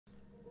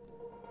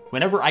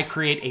Whenever I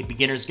create a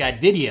beginner's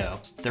guide video,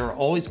 there are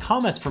always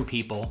comments from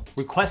people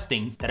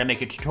requesting that I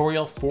make a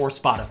tutorial for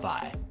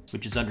Spotify,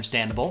 which is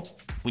understandable.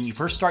 When you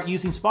first start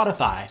using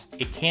Spotify,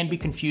 it can be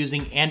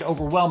confusing and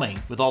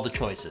overwhelming with all the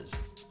choices.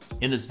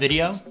 In this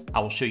video, I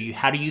will show you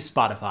how to use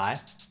Spotify.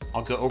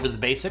 I'll go over the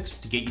basics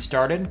to get you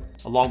started,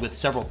 along with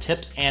several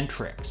tips and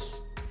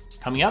tricks.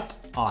 Coming up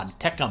on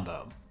Tech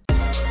Gumbo.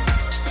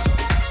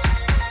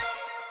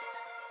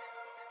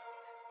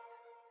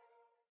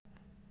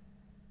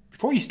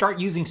 Before you start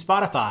using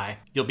Spotify,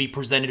 you'll be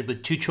presented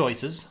with two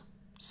choices,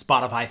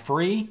 Spotify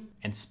Free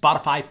and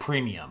Spotify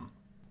Premium.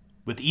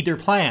 With either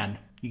plan,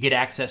 you get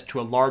access to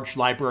a large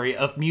library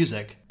of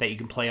music that you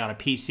can play on a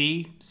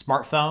PC,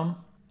 smartphone,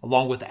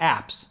 along with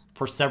apps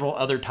for several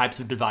other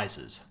types of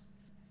devices.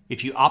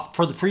 If you opt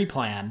for the free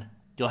plan,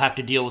 you'll have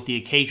to deal with the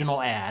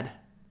occasional ad.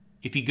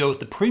 If you go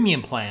with the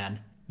premium plan,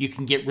 you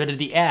can get rid of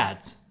the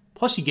ads,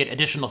 plus you get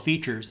additional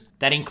features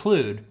that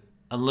include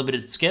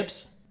unlimited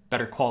skips,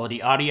 better quality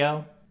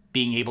audio,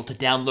 being able to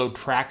download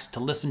tracks to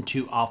listen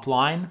to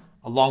offline,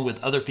 along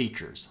with other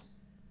features.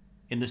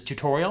 In this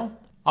tutorial,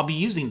 I'll be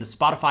using the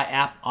Spotify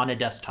app on a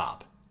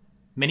desktop.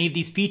 Many of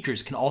these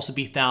features can also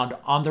be found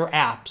on their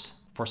apps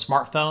for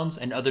smartphones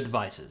and other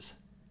devices.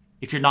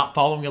 If you're not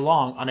following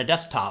along on a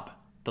desktop,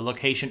 the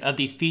location of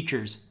these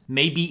features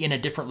may be in a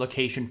different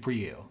location for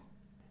you.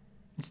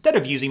 Instead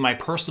of using my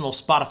personal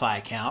Spotify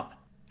account,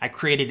 I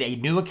created a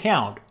new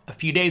account a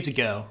few days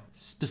ago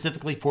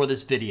specifically for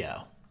this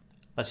video.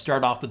 Let's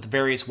start off with the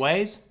various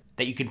ways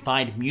that you can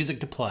find music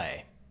to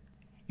play.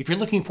 If you're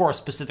looking for a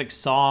specific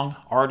song,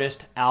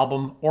 artist,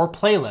 album, or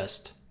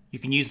playlist, you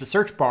can use the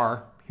search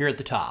bar here at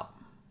the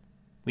top.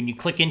 When you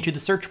click into the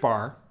search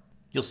bar,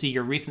 you'll see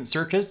your recent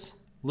searches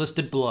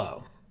listed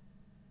below.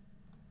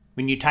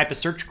 When you type a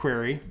search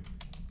query,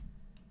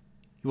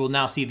 you will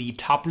now see the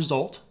top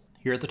result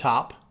here at the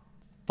top,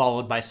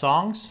 followed by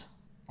songs,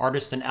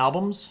 artists and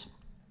albums,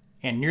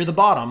 and near the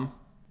bottom,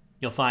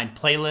 you'll find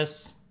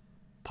playlists,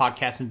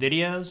 podcasts and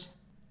videos,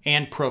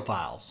 and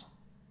profiles.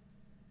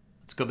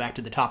 Let's go back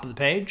to the top of the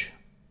page.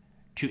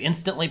 To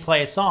instantly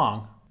play a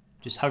song,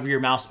 just hover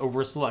your mouse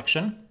over a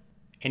selection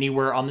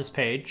anywhere on this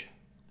page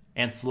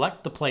and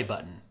select the play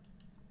button.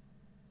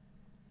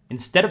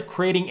 Instead of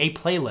creating a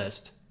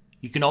playlist,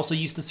 you can also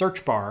use the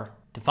search bar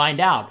to find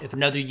out if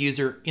another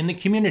user in the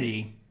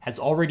community has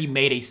already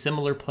made a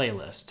similar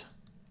playlist.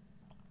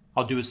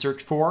 I'll do a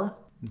search for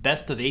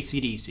Best of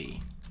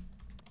AC/DC.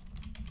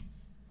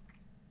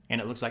 And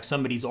it looks like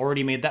somebody's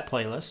already made that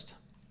playlist.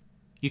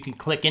 You can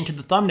click into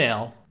the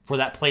thumbnail for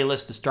that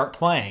playlist to start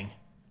playing,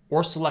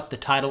 or select the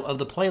title of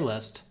the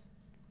playlist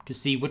to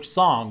see which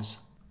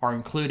songs are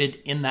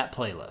included in that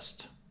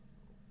playlist.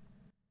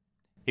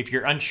 If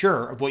you're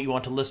unsure of what you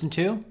want to listen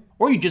to,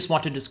 or you just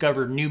want to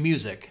discover new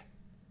music,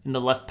 in the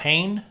left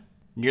pane,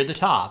 near the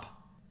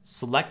top,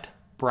 select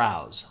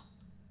Browse.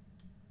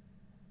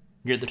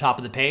 Near the top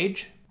of the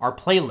page are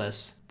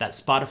playlists that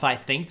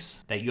Spotify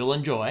thinks that you'll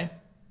enjoy.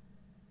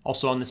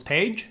 Also on this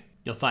page,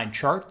 you'll find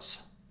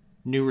charts,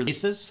 new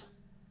releases,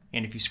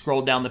 and if you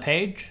scroll down the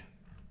page,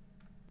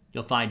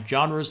 you'll find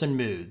genres and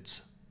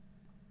moods.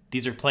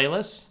 These are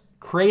playlists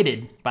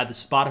created by the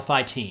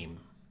Spotify team.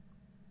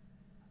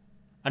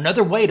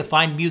 Another way to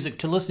find music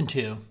to listen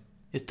to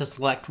is to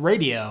select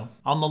Radio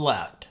on the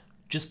left,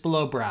 just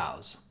below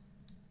Browse.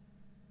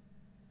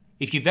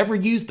 If you've ever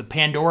used the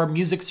Pandora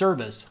music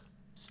service,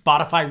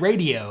 Spotify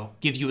Radio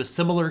gives you a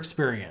similar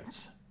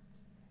experience.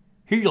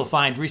 Here you'll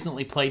find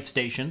recently played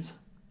stations,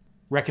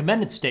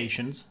 recommended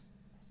stations,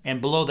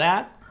 and below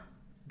that,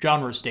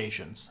 genre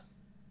stations.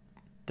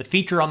 The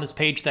feature on this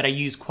page that I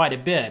use quite a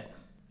bit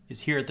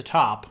is here at the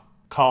top,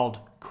 called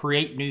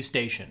Create New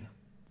Station.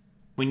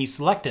 When you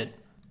select it,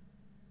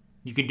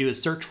 you can do a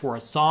search for a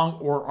song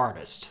or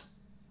artist.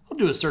 I'll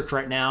do a search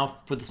right now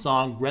for the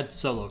song Red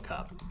Solo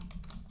Cup.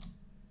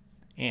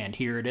 And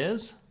here it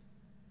is.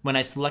 When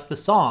I select the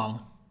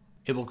song,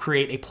 it will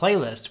create a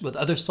playlist with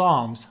other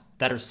songs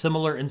that are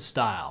similar in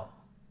style.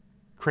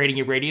 Creating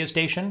a radio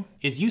station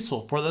is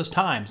useful for those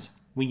times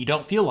when you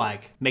don't feel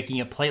like making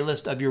a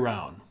playlist of your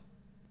own.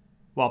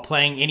 While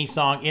playing any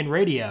song in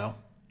radio,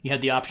 you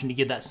have the option to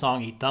give that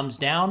song a thumbs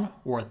down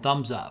or a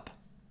thumbs up.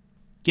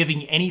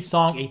 Giving any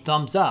song a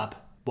thumbs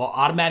up will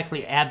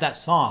automatically add that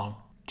song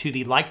to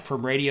the Like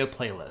from Radio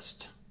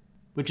playlist,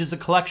 which is a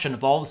collection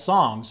of all the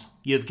songs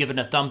you have given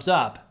a thumbs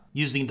up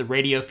using the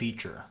radio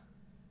feature.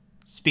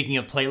 Speaking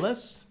of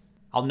playlists,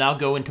 I'll now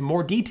go into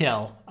more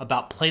detail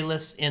about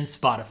playlists in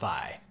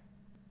Spotify.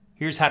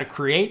 Here's how to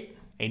create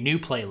a new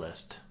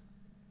playlist.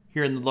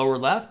 Here in the lower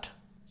left,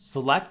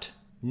 select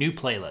New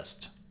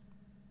Playlist.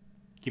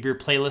 Give your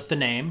playlist a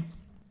name.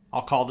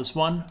 I'll call this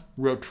one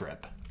Road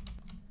Trip.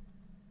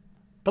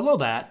 Below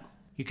that,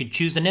 you can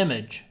choose an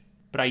image,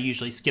 but I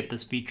usually skip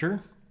this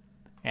feature.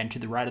 And to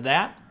the right of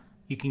that,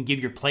 you can give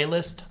your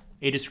playlist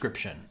a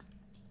description.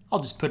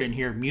 I'll just put in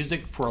here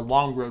music for a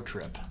long road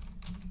trip.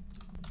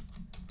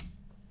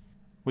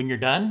 When you're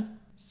done,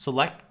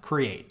 select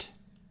Create.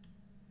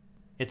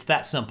 It's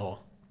that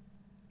simple.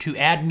 To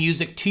add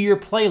music to your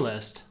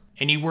playlist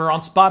anywhere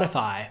on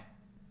Spotify,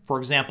 For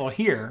example,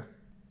 here,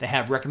 they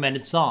have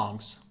recommended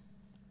songs,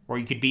 or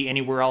you could be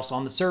anywhere else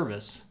on the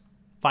service.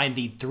 Find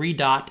the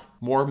 3-dot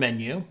More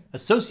menu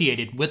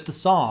associated with the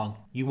song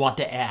you want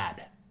to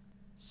add.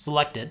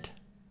 Select it,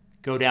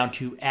 go down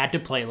to Add to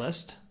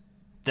Playlist,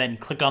 then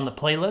click on the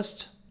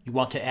playlist you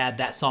want to add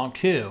that song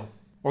to,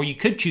 or you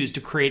could choose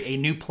to create a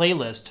new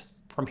playlist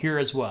from here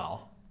as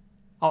well.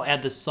 I'll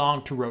add this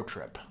song to Road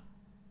Trip.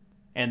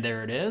 And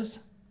there it is.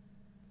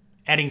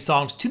 Adding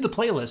songs to the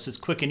playlist is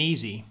quick and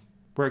easy.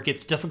 Where it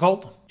gets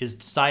difficult is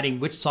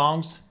deciding which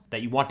songs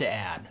that you want to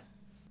add.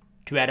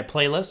 To add a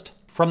playlist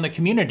from the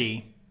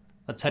community,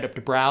 let's head up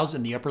to Browse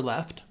in the upper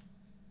left.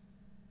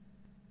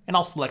 And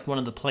I'll select one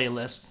of the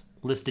playlists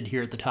listed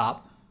here at the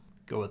top.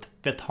 Go with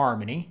Fifth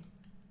Harmony.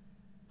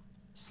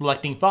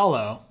 Selecting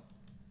Follow,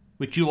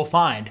 which you will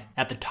find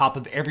at the top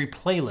of every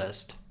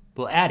playlist,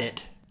 will add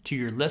it to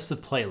your list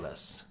of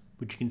playlists,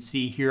 which you can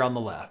see here on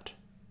the left.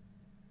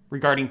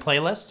 Regarding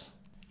playlists,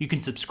 you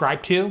can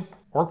subscribe to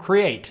or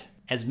create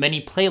as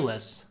many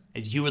playlists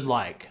as you would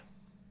like.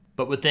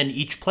 But within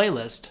each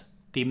playlist,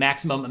 the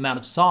maximum amount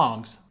of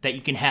songs that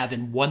you can have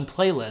in one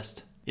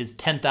playlist is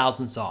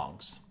 10,000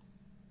 songs.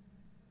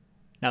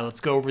 Now let's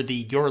go over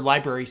the Your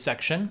Library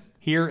section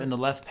here in the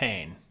left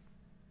pane.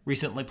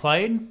 Recently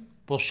Played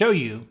will show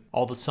you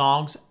all the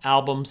songs,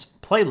 albums,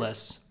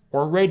 playlists,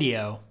 or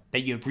radio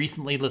that you have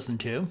recently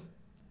listened to.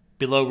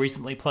 Below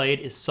Recently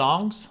Played is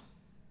songs,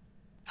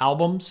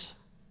 albums,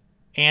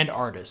 and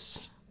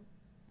artists.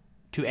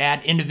 To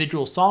add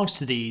individual songs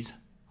to these,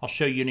 I'll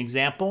show you an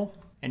example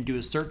and do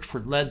a search for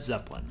Led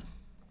Zeppelin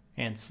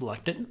and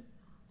select it.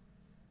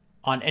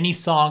 On any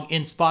song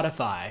in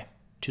Spotify,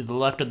 to the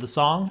left of the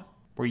song,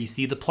 where you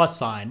see the plus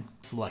sign,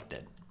 select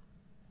it.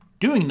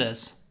 Doing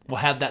this will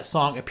have that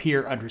song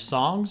appear under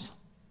Songs,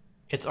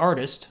 its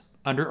artist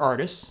under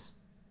Artists,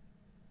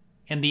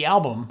 and the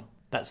album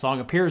that song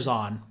appears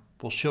on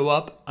will show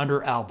up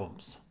under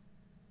Albums.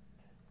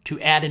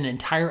 To add an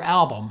entire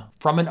album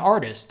from an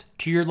artist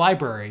to your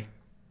library,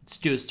 let's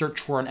do a search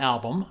for an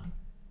album.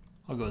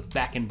 I'll go with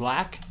Back in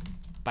Black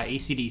by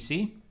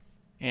AC/DC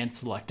and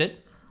select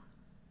it.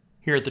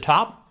 Here at the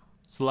top,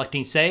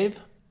 selecting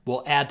Save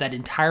will add that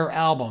entire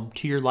album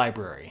to your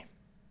library.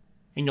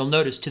 And you'll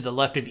notice to the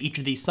left of each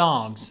of these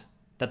songs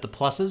that the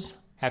pluses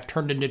have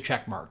turned into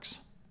check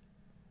marks.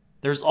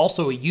 There's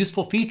also a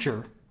useful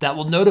feature that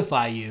will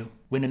notify you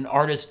when an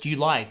artist you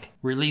like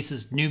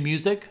releases new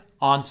music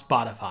on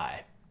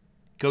Spotify.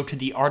 Go to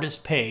the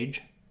artist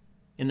page.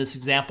 In this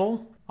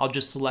example, I'll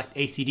just select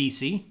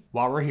AC/DC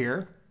while we're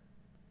here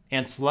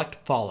and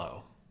select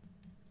Follow.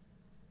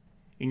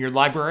 In your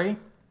library,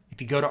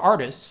 if you go to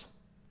Artists,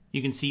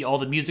 you can see all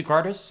the music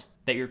artists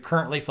that you're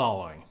currently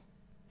following,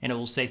 and it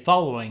will say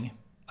Following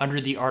under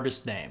the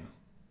artist name.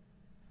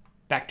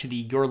 Back to the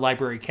Your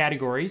Library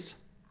categories.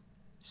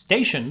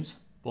 Stations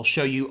will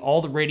show you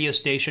all the radio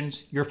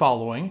stations you're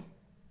following.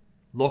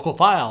 Local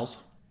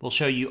Files will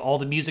show you all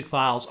the music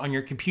files on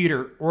your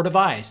computer or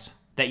device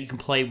that you can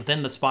play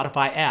within the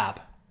Spotify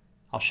app.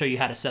 I'll show you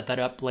how to set that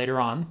up later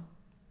on.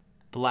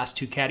 The last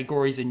two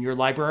categories in your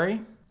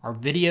library are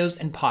videos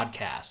and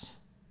podcasts.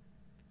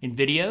 In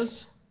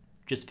videos,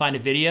 just find a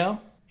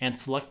video and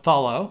select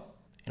Follow,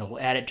 and it will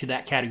add it to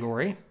that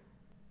category.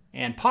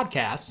 And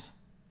podcasts,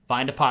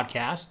 find a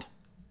podcast,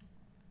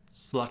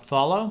 select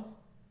Follow,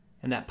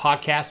 and that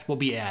podcast will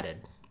be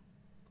added.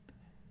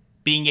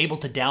 Being able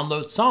to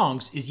download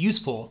songs is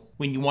useful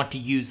when you want to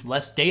use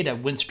less data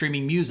when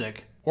streaming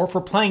music, or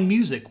for playing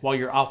music while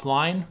you're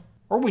offline,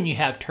 or when you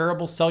have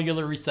terrible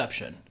cellular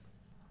reception.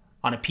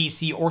 On a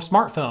PC or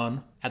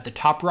smartphone, at the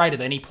top right of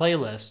any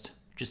playlist,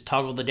 just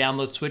toggle the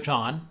download switch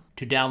on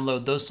to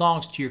download those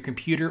songs to your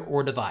computer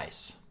or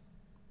device.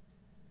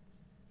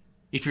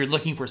 If you're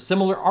looking for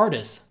similar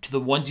artists to the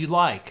ones you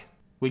like,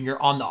 when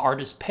you're on the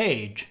artist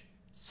page,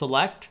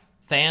 select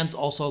Fans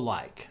Also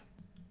Like.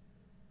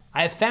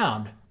 I have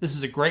found this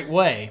is a great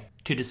way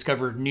to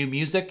discover new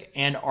music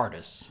and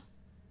artists.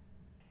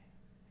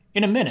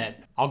 In a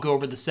minute, I'll go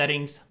over the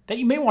settings that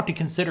you may want to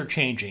consider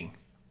changing.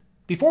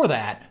 Before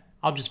that,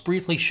 I'll just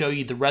briefly show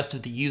you the rest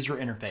of the user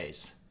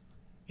interface.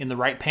 In the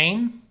right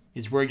pane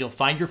is where you'll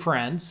find your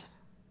friends.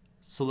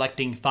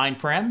 Selecting Find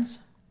Friends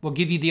will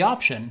give you the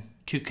option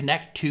to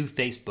connect to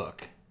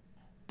Facebook.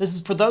 This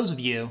is for those of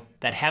you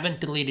that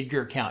haven't deleted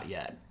your account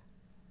yet.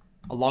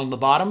 Along the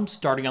bottom,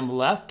 starting on the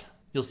left,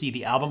 you'll see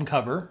the album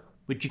cover,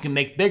 which you can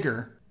make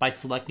bigger by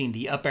selecting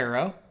the up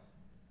arrow,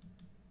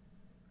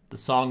 the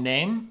song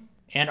name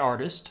and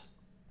artist.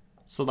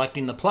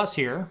 Selecting the plus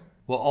here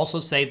will also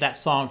save that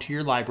song to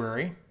your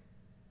library.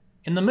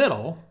 In the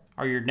middle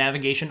are your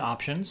navigation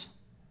options.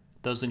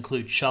 Those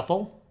include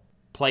Shuffle,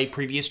 Play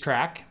Previous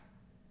Track,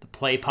 the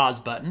Play Pause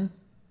button,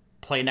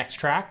 Play Next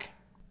Track,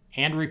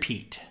 and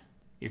Repeat,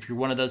 if you're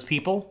one of those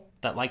people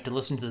that like to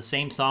listen to the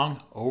same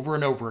song over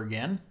and over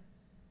again.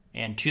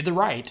 And to the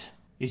right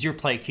is your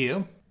play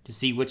queue to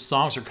see which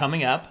songs are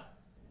coming up.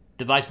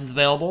 Devices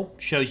Available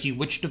shows you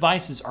which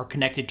devices are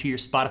connected to your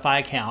Spotify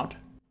account,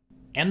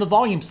 and the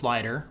volume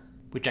slider,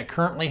 which I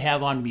currently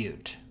have on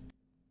mute.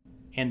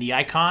 And the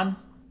icon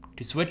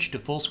to switch to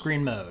full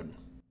screen mode.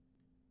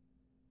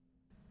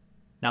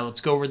 Now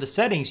let's go over the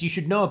settings you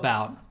should know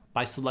about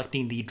by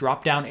selecting the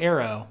drop-down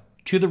arrow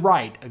to the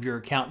right of your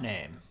account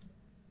name.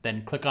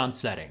 Then click on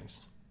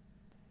Settings.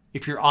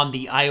 If you're on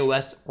the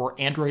iOS or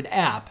Android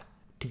app,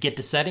 to get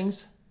to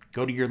Settings,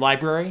 go to your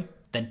library,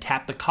 then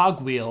tap the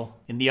cogwheel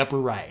in the upper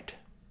right.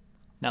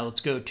 Now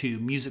let's go to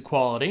Music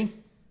Quality.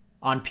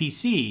 On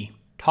PC,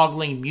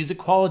 toggling music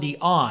quality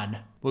on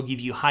will give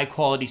you high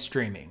quality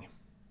streaming.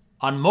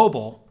 On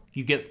mobile,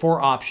 you get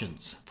 4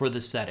 options for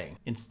this setting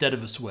instead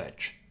of a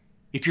switch.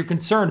 If you're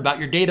concerned about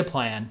your data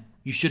plan,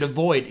 you should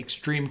avoid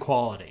extreme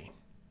quality.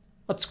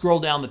 Let's scroll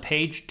down the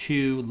page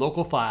to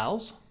Local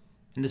Files,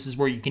 and this is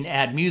where you can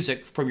add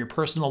music from your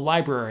personal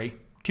library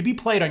to be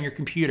played on your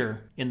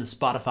computer in the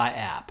Spotify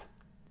app.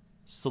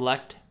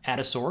 Select Add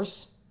a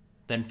Source,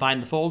 then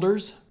find the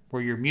folders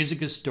where your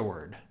music is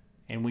stored.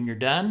 And when you're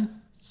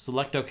done,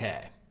 select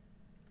OK.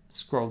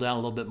 Scroll down a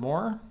little bit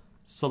more,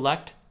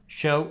 select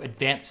Show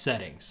Advanced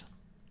Settings.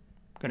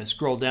 I'm going to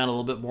scroll down a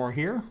little bit more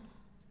here.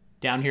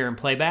 Down here in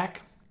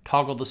Playback,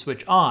 toggle the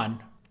switch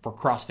on for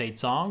crossfade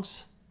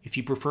songs if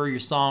you prefer your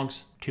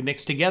songs to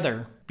mix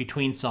together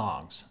between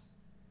songs.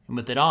 And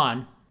with it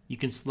on, you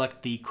can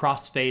select the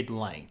crossfade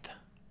length.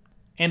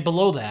 And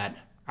below that,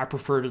 I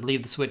prefer to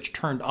leave the switch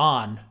turned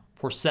on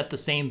for set the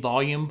same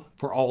volume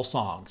for all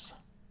songs.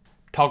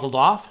 Toggled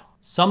off,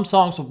 some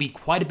songs will be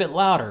quite a bit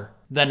louder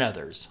than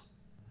others.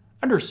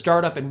 Under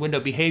Startup and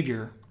Window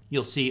Behavior,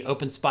 you'll see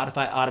Open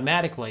Spotify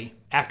automatically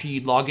after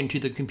you log into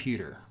the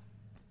computer.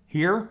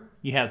 Here,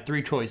 you have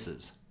 3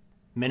 choices: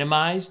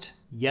 minimized,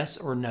 yes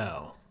or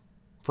no.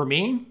 For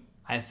me,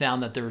 I have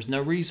found that there is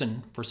no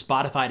reason for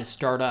Spotify to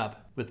start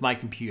up with my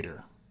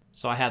computer,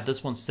 so I have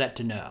this one set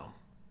to no.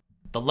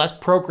 The less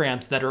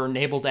programs that are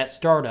enabled at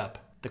startup,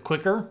 the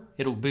quicker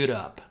it'll boot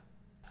up.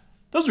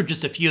 Those are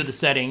just a few of the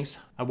settings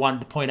I wanted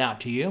to point out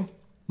to you.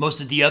 Most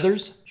of the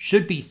others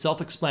should be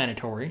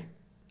self-explanatory.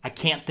 I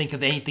can't think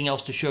of anything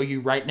else to show you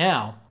right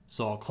now,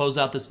 so I'll close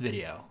out this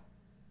video.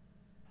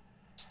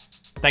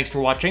 Thanks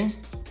for watching.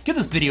 Give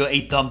this video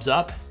a thumbs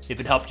up if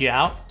it helped you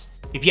out.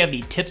 If you have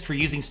any tips for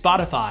using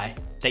Spotify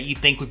that you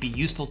think would be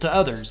useful to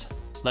others,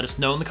 let us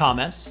know in the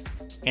comments.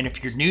 And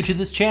if you're new to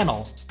this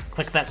channel,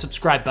 click that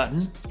subscribe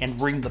button and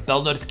ring the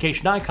bell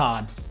notification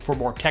icon for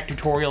more tech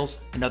tutorials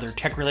and other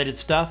tech-related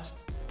stuff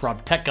from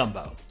Tech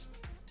Gumbo.